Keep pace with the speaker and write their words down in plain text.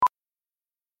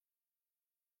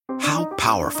How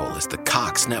powerful is the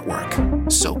Cox network?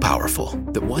 So powerful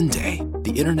that one day,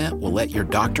 the internet will let your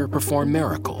doctor perform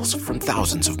miracles from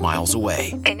thousands of miles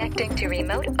away. Connecting to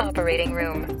remote operating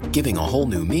room. Giving a whole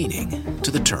new meaning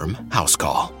to the term house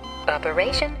call.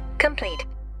 Operation complete.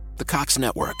 The Cox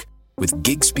network. With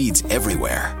gig speeds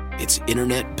everywhere, it's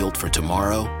internet built for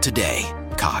tomorrow, today.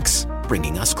 Cox,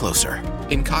 bringing us closer.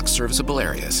 In Cox serviceable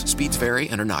areas, speeds vary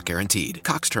and are not guaranteed.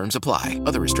 Cox terms apply.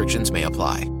 Other restrictions may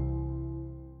apply.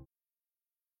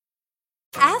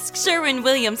 Ask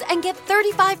Sherwin-Williams and get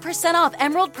 35% off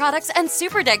Emerald products and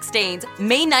Super Deck stains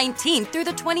May 19th through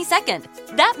the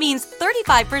 22nd. That means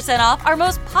 35% off our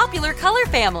most popular color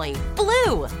family,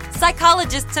 blue.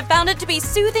 Psychologists have found it to be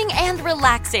soothing and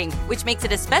relaxing, which makes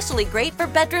it especially great for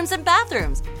bedrooms and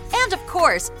bathrooms. And of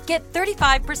course, get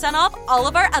 35% off all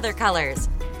of our other colors.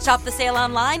 Shop the sale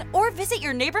online or visit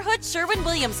your neighborhood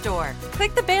Sherwin-Williams store.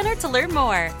 Click the banner to learn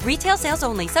more. Retail sales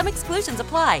only. Some exclusions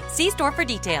apply. See store for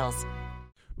details.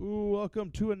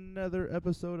 Welcome to another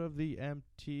episode of the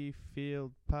Empty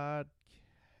Field Podcast.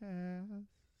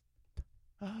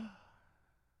 Well,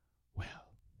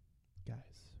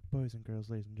 guys, boys and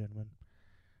girls, ladies and gentlemen,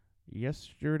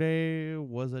 yesterday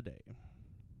was a day.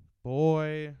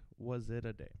 Boy, was it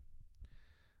a day.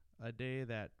 A day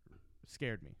that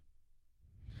scared me.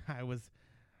 I was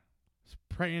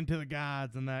praying to the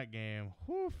gods in that game.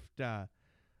 The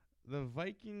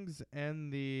Vikings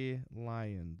and the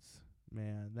Lions.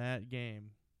 Man, that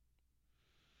game.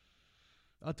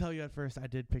 I'll tell you at first, I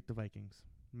did pick the Vikings.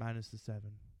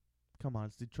 -7. Come on,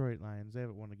 it's Detroit Lions. They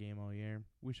haven't won a game all year.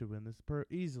 We should win this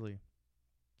easily.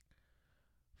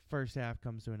 First half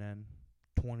comes to an end.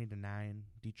 20-9.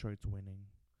 Detroit's winning.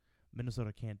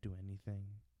 Minnesota can't do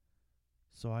anything.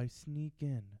 So I sneak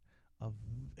in a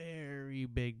very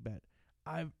big bet.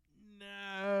 I've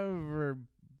never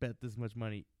bet this much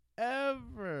money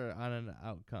ever on an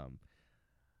outcome.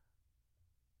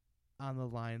 On the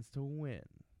Lions to win.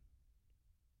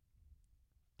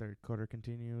 Third quarter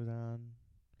continues on.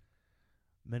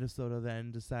 Minnesota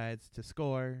then decides to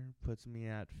score. Puts me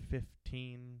at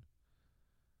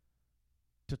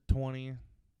 15-20.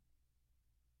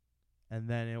 And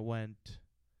then it went,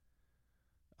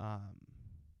 I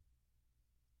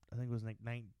think it was like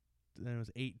 9. Then it was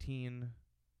 18.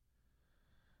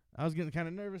 I was getting kind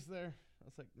of nervous there. I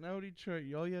was like, no,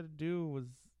 Detroit, all you had to do was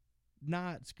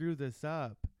not screw this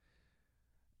up.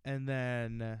 And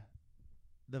then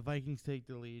the Vikings take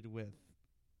the lead with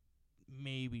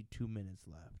maybe 2 minutes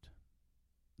left.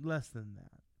 Less than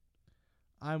that.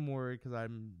 I'm worried because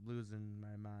I'm losing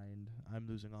my mind. I'm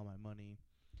losing all my money.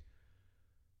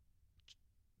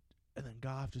 And then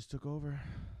Goff just took over.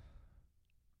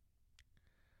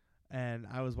 And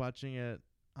I was watching it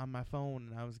on my phone,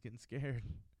 and I was getting scared.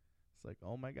 It's like,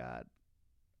 oh, my God.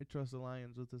 I trust the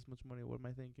Lions with this much money. What am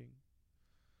I thinking?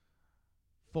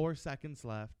 4 seconds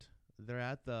left. They're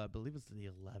at I believe it's the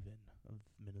 11 of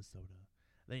Minnesota.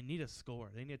 They need a score.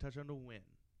 They need a touchdown to win.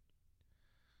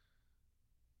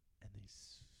 And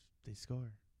they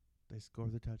score. They score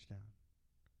the touchdown.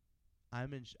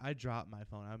 I dropped my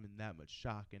phone. I'm in that much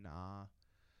shock and awe.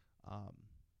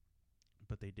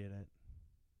 But they did it.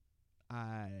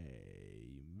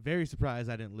 I'm very surprised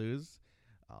I didn't lose.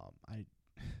 I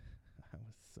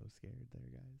was so scared there,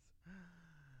 guys.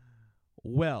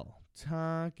 Well,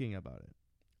 talking about it,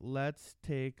 let's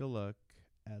take a look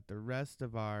at the rest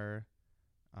of our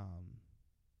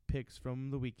picks from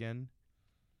the weekend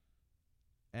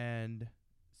and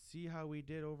see how we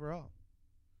did overall.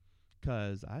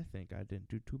 Because I think I didn't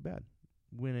do too bad.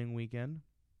 Winning weekend.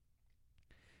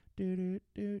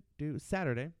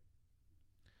 Saturday.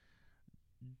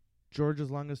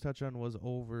 Georgia's longest touchdown was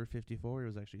over 54. It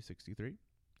was actually 63.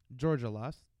 Georgia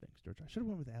lost. Thanks, Georgia. I should have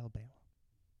went with Alabama.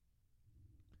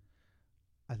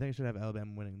 I think I should have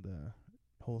Alabama winning the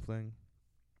whole thing.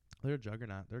 They're a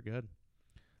juggernaut. They're good.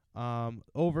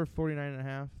 Over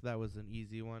 49.5. That was an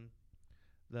easy one.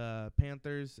 The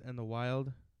Panthers and the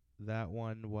Wild. That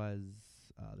one was,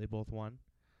 they both won.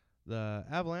 The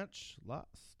Avalanche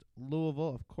lost.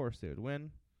 Louisville, of course, they would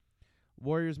win.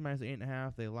 Warriors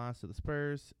 -8.5. They lost to the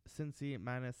Spurs. Cincy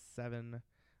 -7.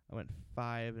 I went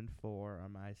 5-4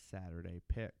 on my Saturday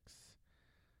picks.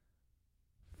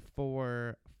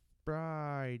 For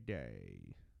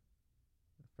Friday.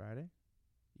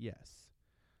 Yes.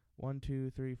 1,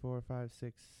 2, 3, 4, 5,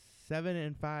 6, 7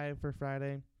 and 5 for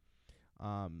Friday.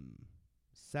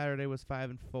 Saturday was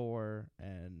 5-4,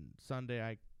 and Sunday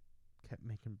I kept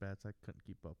making bets I couldn't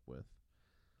keep up with.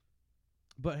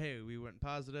 But hey, we went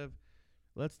positive.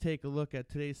 Let's take a look at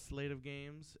today's slate of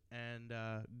games and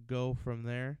go from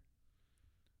there.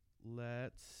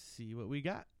 Let's see what we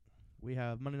got. We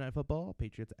have Monday Night Football,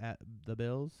 Patriots at the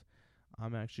Bills.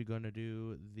 I'm actually going to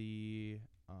do the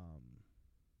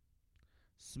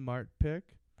smart pick,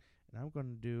 and I'm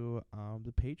going to do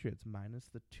the Patriots minus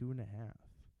the 2.5.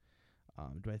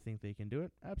 Do I think they can do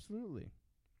it? Absolutely.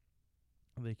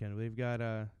 They can. They've got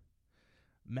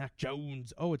Mac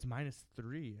Jones. Oh, it's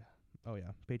 -3. Oh,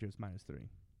 yeah. Patriots -3.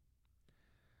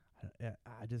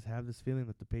 I just have this feeling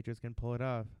that the Patriots can pull it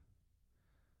off.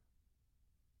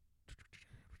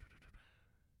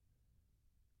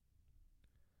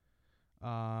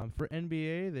 For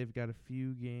NBA, they've got a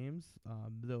few games.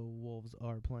 The Wolves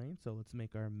are playing, so let's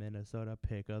make our Minnesota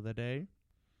pick of the day.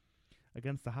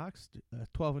 Against the Hawks,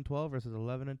 12-12 versus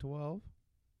 11-12.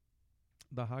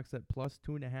 The Hawks at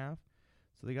 +2.5.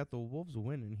 So they got the Wolves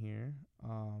winning here.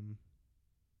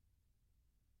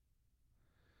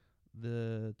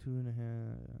 The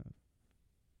 2.5.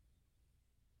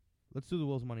 Let's do the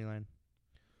Wolves money line.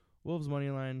 Wolves money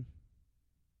line.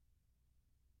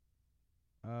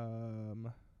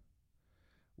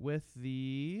 With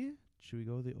the, should we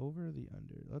go the over or the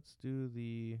under? Let's do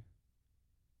the.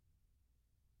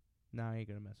 Nah, I ain't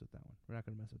gonna mess with that one. We're not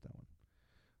gonna mess with that one.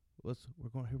 We're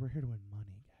here to win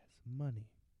money, guys. Money.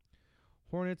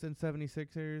 Hornets and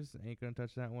 76ers. Ain't gonna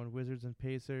touch that one. Wizards and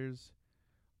Pacers.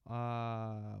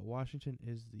 Washington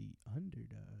is the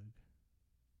underdog.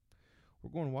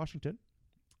 We're going Washington.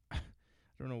 I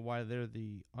don't know why they're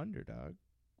the underdog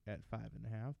at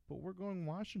 5.5, but we're going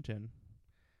Washington.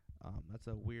 That's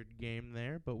a weird game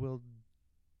there, but we'll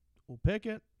pick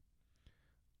it.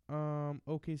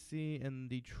 OKC and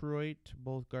Detroit,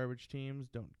 both garbage teams,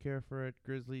 don't care for it.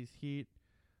 Grizzlies, Heat,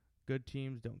 good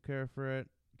teams, don't care for it.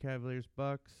 Cavaliers,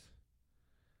 Bucks.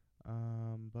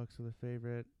 Bucks are the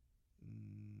favorite.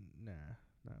 Nah,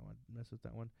 I don't want to mess with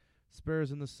that one.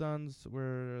 Spurs and the Suns.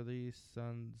 Where are the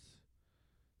Suns?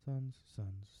 Suns.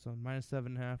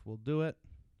 -7.5. We'll do it.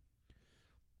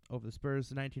 Over the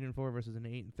Spurs, 19-4 versus an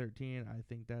 8-13. I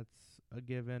think that's a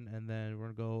given. And then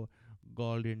we're gonna go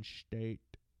Golden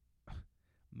State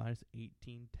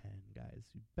 -18-10, guys.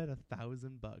 You bet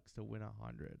 $1,000 to win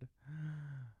 100.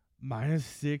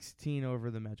 -16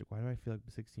 over the Magic. Why do I feel like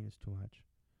 16 is too much?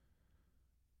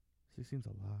 16's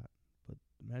a lot, but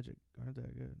the Magic aren't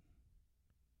that good.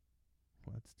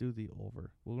 Let's do the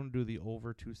over. We're gonna do the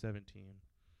over 217.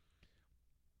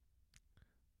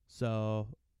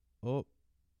 So,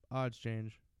 odds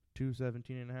change.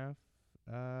 217.5.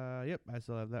 Yep, I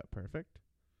still have that. Perfect.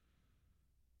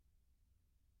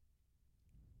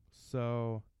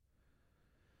 So,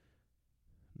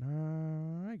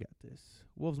 I got this.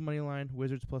 Wolves money line.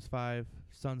 Wizards +5.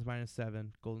 Suns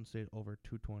 -7. Golden State over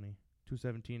 220.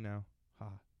 217 now.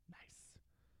 Ha, nice.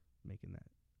 Making that.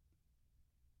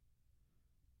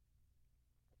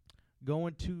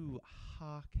 Going to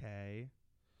hockey.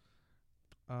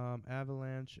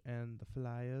 Avalanche and the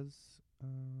Flyers.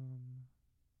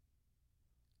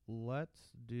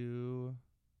 Let's do.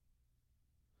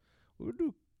 We'll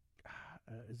do.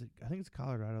 I think it's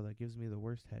Colorado that gives me the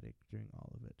worst headache during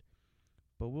all of it.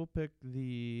 But we'll pick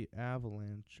the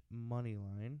Avalanche money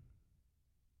line.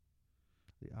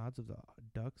 The odds of the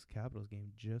Ducks Capitals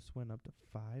game just went up to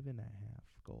 5.5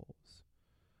 goals.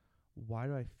 Why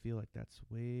do I feel like that's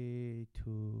way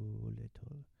too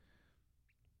little?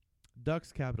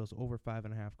 Ducks Capitals over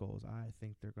 5.5 goals. I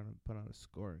think they're going to put on a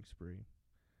scoring spree.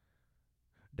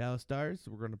 Dallas Stars,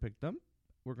 we're going to pick them.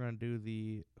 We're going to do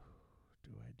the.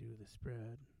 Do I do the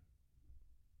spread?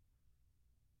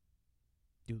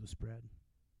 Do the spread.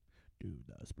 Do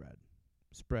the spread.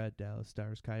 Spread Dallas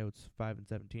Stars Coyotes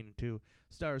 5-17-2.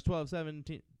 Stars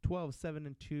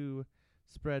 12-7-2.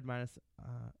 Spread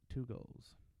 -2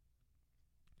 goals.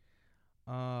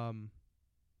 I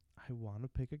want to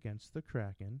pick against the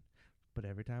Kraken, but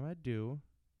every time I do,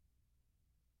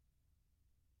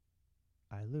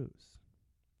 I lose.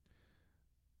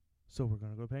 So we're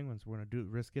going to go Penguins. We're going to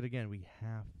risk it again. We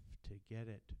have to get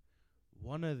it.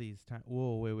 One of these times.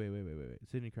 Whoa, wait.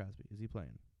 Sidney Crosby. Is he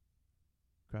playing?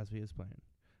 Crosby is playing.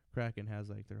 Kraken has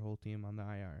like their whole team on the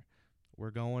IR.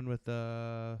 We're going with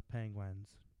the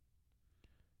Penguins.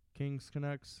 Kings,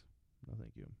 Canucks. No,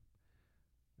 thank you.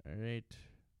 All right.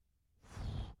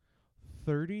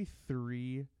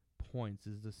 33 points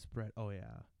is the spread. Oh,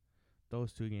 yeah.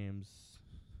 Those two games.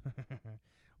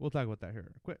 We'll talk about that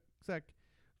here. Quick sec.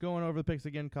 Going over the picks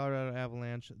again. Colorado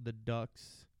Avalanche. The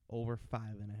Ducks over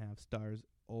 5.5. Stars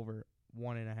over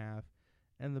 1.5.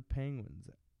 And the Penguins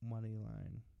money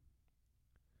line.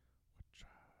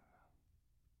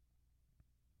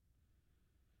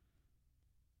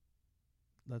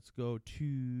 Let's go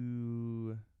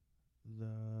to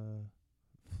the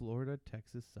Florida,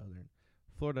 Texas Southern.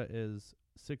 Florida is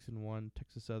 6-1.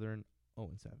 Texas Southern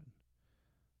 0-7.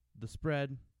 The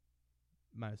spread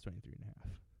minus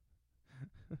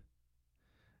 23.5.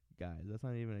 Guys, that's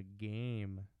not even a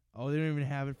game. Oh, they don't even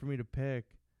have it for me to pick.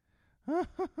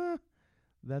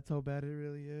 That's how bad it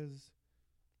really is.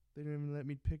 They didn't even let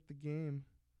me pick the game.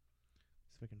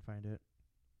 See if I can find it.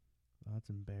 Oh, that's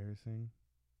embarrassing.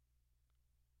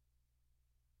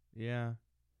 Yeah.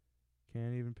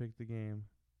 Can't even pick the game.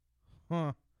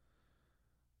 Huh.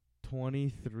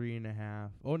 23.5.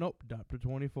 Oh, nope. Up to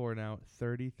 24 now.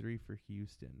 33 for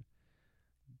Houston.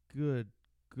 Good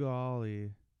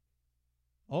golly.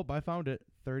 Oh, I found it.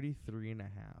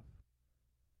 33.5.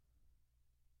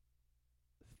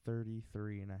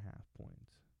 33.5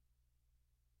 points.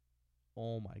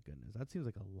 Oh my goodness. That seems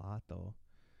like a lot though.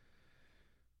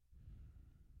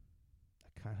 I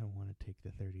kind of want to take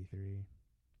the 33.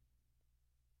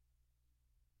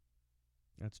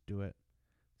 Let's do it.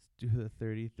 Let's do the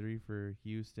 33 for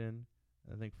Houston.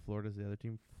 I think Florida's the other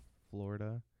team.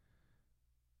 Florida.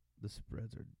 The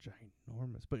spreads are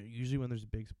ginormous. But usually when there's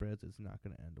big spreads, it's not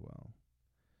going to end well.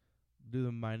 Do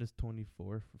the minus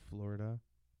 24 for Florida.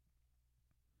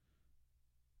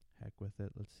 Heck with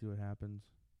it. Let's see what happens.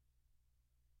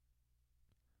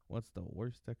 What's the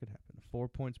worst that could happen?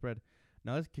 4-point spread.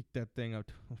 Now let's kick that thing up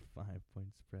to a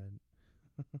 5-point spread.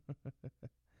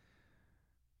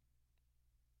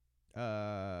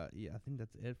 Yeah, I think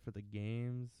that's it for the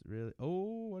games. Really.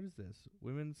 Oh, what is this?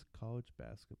 Women's college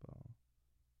basketball.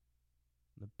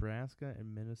 Nebraska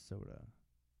and Minnesota.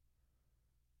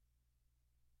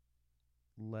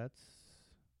 Let's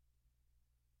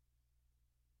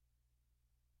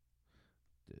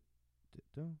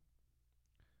can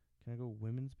I go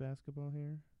women's basketball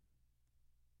here?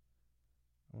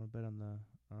 I want to bet on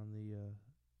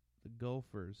the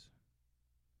Gophers.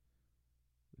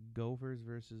 The Gophers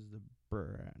versus the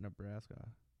Nebraska.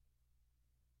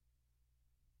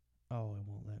 Oh, it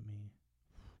won't let me.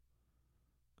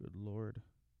 Good Lord.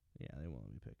 Yeah, they won't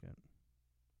let me pick it.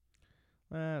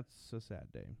 That's a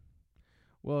sad day.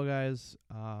 Well, guys,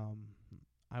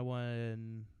 I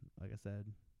won, like I said,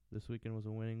 this weekend was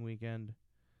a winning weekend.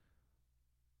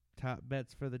 Top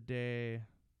bets for the day.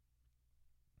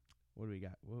 What do we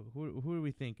got? Who are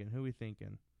we thinking? Who are we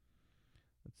thinking?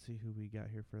 Let's see who we got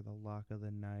here for the lock of the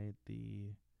night.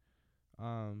 The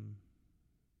 $10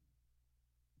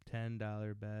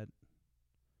 bet.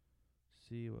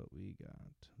 See what we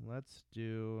got. Let's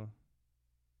do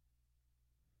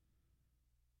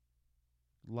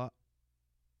the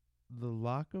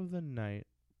lock of the night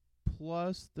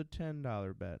plus the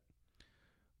 $10 bet.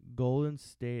 Golden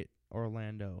State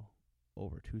Orlando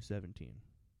over 217.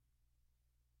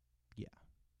 Yeah.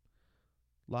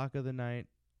 Lock of the night.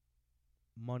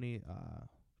 Money,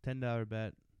 $10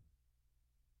 bet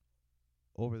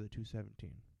over the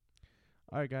 217.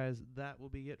 All right, guys, that will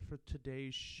be it for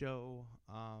today's show.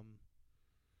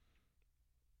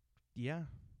 Yeah.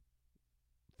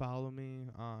 Follow me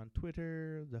on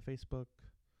Twitter, the Facebook,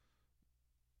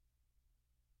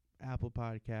 Apple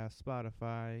Podcasts,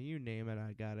 Spotify, you name it,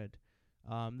 I got it.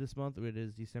 This month it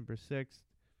is December 6th.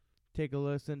 Take a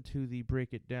listen to the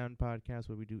Break It Down podcast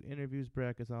where we do interviews,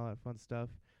 brackets, all that fun stuff.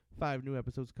 5 new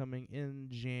episodes coming in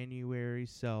January,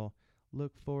 so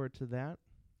look forward to that.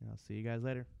 I'll see you guys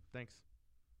later. Thanks.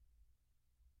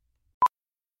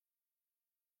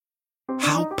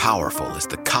 How powerful is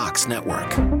the Cox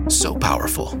network? So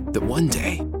powerful that one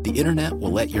day the internet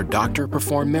will let your doctor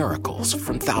perform miracles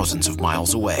from thousands of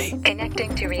miles away.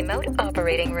 Connecting to remote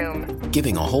operating room.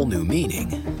 Giving a whole new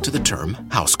meaning to the term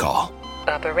house call.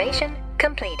 Operation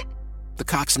complete. The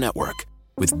Cox network.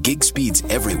 With gig speeds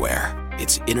everywhere,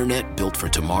 it's internet built for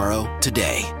tomorrow,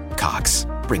 today. Cox,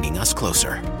 bringing us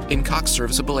closer. In Cox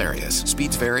serviceable areas,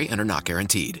 speeds vary and are not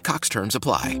guaranteed. Cox terms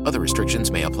apply. Other restrictions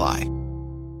may apply.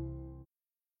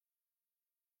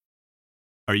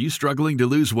 Are you struggling to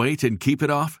lose weight and keep it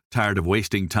off? Tired of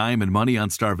wasting time and money on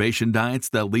starvation diets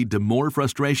that lead to more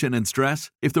frustration and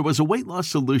stress? If there was a weight loss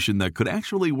solution that could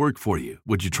actually work for you,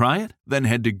 would you try it? Then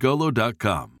head to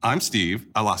Golo.com. I'm Steve.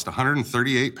 I lost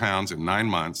 138 pounds in 9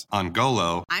 months on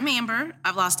Golo. I'm Amber.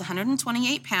 I've lost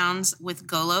 128 pounds with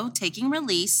Golo Taking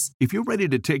Release. If you're ready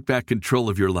to take back control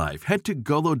of your life, head to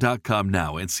Golo.com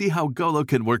now and see how Golo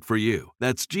can work for you.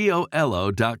 That's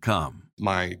GOLO.com.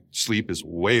 My sleep is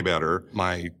way better.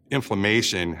 My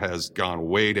inflammation has gone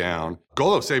way down.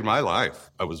 Golo saved my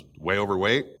life. I was way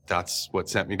overweight. That's what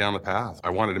sent me down the path. I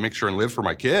wanted to make sure and live for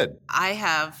my kid. I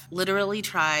have literally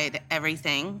tried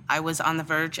everything. I was on the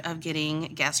verge of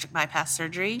getting gastric bypass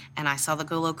surgery, and I saw the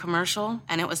Golo commercial,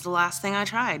 and it was the last thing I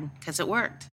tried because it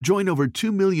worked. Join over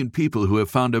 2 million people who have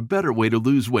found a better way to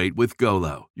lose weight with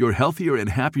Golo. Your healthier and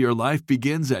happier life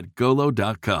begins at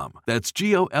Golo.com. That's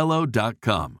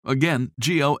GOLO.com. Again,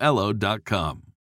 GOLO.com.